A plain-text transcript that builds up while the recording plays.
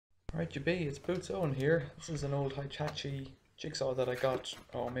Right, you be, it's Boots Owen here. This is an old Hitachi jigsaw that I got,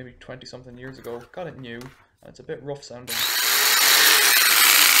 oh, maybe 20 something years ago. Got it new, and it's a bit rough sounding.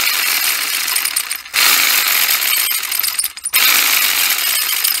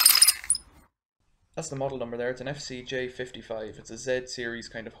 That's the model number there, it's an FCJ55. It's a Z series,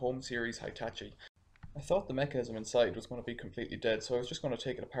 kind of home series Hitachi. I thought the mechanism inside was going to be completely dead, so I was just going to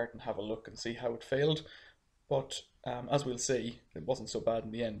take it apart and have a look and see how it failed. But as we'll see, it wasn't so bad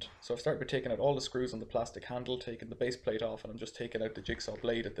in the end. So I've started by taking out all the screws on the plastic handle, taking the base plate off, and I'm just taking out the jigsaw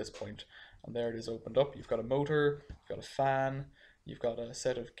blade at this point. And there it is opened up. You've got a motor, you've got a fan, you've got a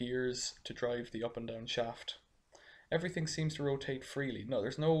set of gears to drive the up and down shaft. Everything seems to rotate freely. No,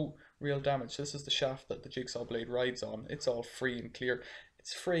 there's no real damage. This is the shaft that the jigsaw blade rides on. It's all free and clear.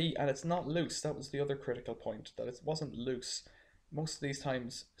 It's free and it's not loose. That was the other critical point, that it wasn't loose. Most of these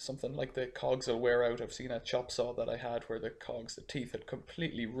times, something like the cogs will wear out. I've seen a chop saw that I had where the cogs, the teeth had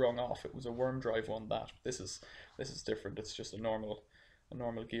completely wrung off. It was a worm drive one. That this is different. It's just a normal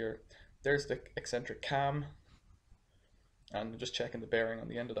gear. There's the eccentric cam, and just checking the bearing on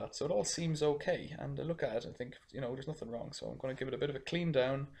the end of that. So it all seems okay. And I look at it and think, you know, there's nothing wrong. So I'm going to give it a bit of a clean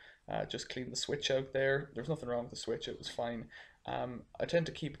down. Just clean the switch out there. There's nothing wrong with the switch. It was fine. I tend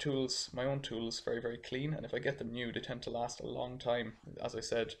to keep tools, my own tools, very, very clean, and if I get them new, they tend to last a long time. As I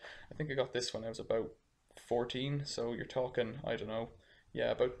said, I think I got this when I was about 14, so you're talking, I don't know, yeah,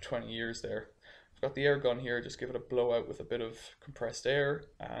 about 20 years there. I've got the air gun here, just give it a blowout with a bit of compressed air,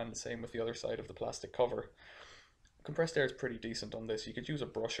 and same with the other side of the plastic cover. Compressed air is pretty decent on this. You could use a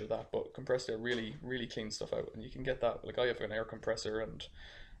brush or that, but compressed air really, really cleans stuff out, and you can get that, like I have an air compressor and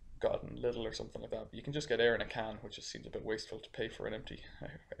gotten little or something like that, but you can just get air in a can, which just seems a bit wasteful to pay for an empty,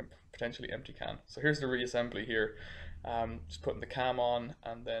 potentially empty can. So here's the reassembly here. Just putting the cam on,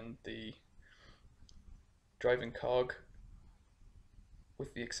 and then the driving cog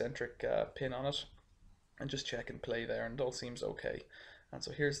with the eccentric pin on it, and just check and play there, and it all seems okay. And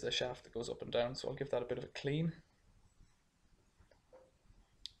so here's the shaft that goes up and down, so I'll give that a bit of a clean.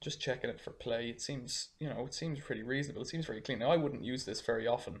 Just checking it for play. It seems, you know, it seems pretty reasonable. It seems very clean. Now I wouldn't use this very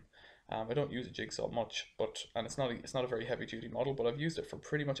often. I don't use a jigsaw much, and it's not a very heavy duty model, but I've used it for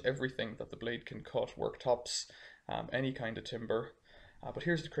pretty much everything that the blade can cut, worktops, any kind of timber. But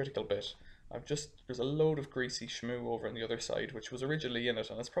here's the critical bit. There's a load of greasy shmoo over on the other side, which was originally in it,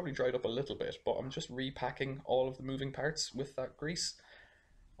 and it's probably dried up a little bit, but I'm just repacking all of the moving parts with that grease.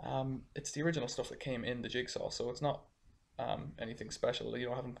 It's the original stuff that came in the jigsaw, so it's not anything special. You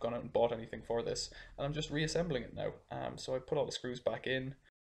know, I haven't gone out and bought anything for this, and I'm just reassembling it now. So I put all the screws back in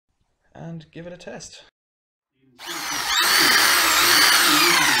and give it a test.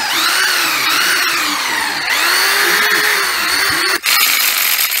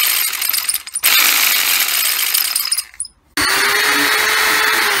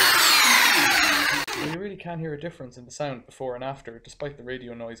 You really can hear a difference in the sound before and after, despite the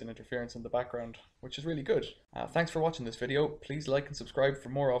radio noise and interference in the background, which is really good. Thanks for watching this video. Please like and subscribe for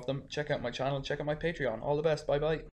more of them. Check out my channel, check out my Patreon. All the best, bye bye.